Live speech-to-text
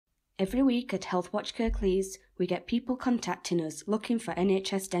Every week at Health Watch Kirklees, we get people contacting us looking for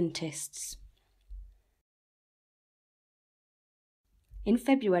NHS dentists. In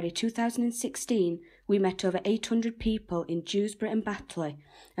February 2016, we met over 800 people in Dewsbury and Batley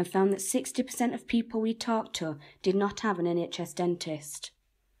and found that 60% of people we talked to did not have an NHS dentist.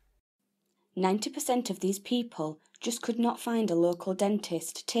 90% of these people just could not find a local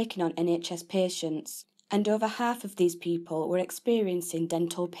dentist taking on NHS patients, and over half of these people were experiencing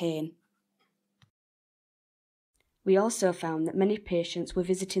dental pain. We also found that many patients were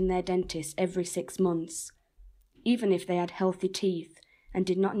visiting their dentist every 6 months, even if they had healthy teeth and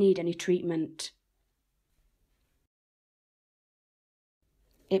did not need any treatment.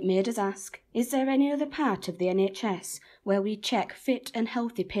 It made us ask, is there any other part of the NHS where we check fit and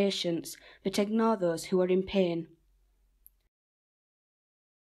healthy patients but ignore those who are in pain?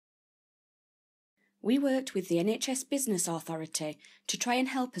 We worked with the NHS Business Authority to try and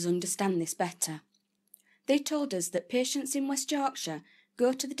help us understand this better. They told us that patients in West Yorkshire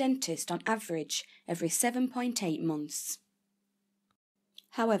go to the dentist on average every 7.8 months.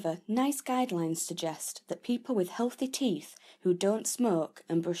 However, NICE guidelines suggest that people with healthy teeth who don't smoke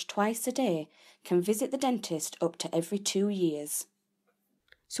and brush twice a day can visit the dentist up to every 2 years.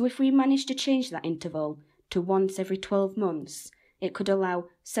 So if we manage to change that interval to once every 12 months, it could allow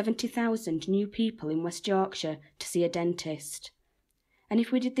 70,000 new people in West Yorkshire to see a dentist. And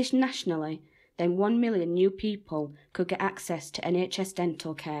if we did this nationally, then 1 million new people could get access to NHS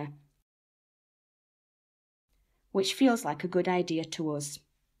dental care, which feels like a good idea to us.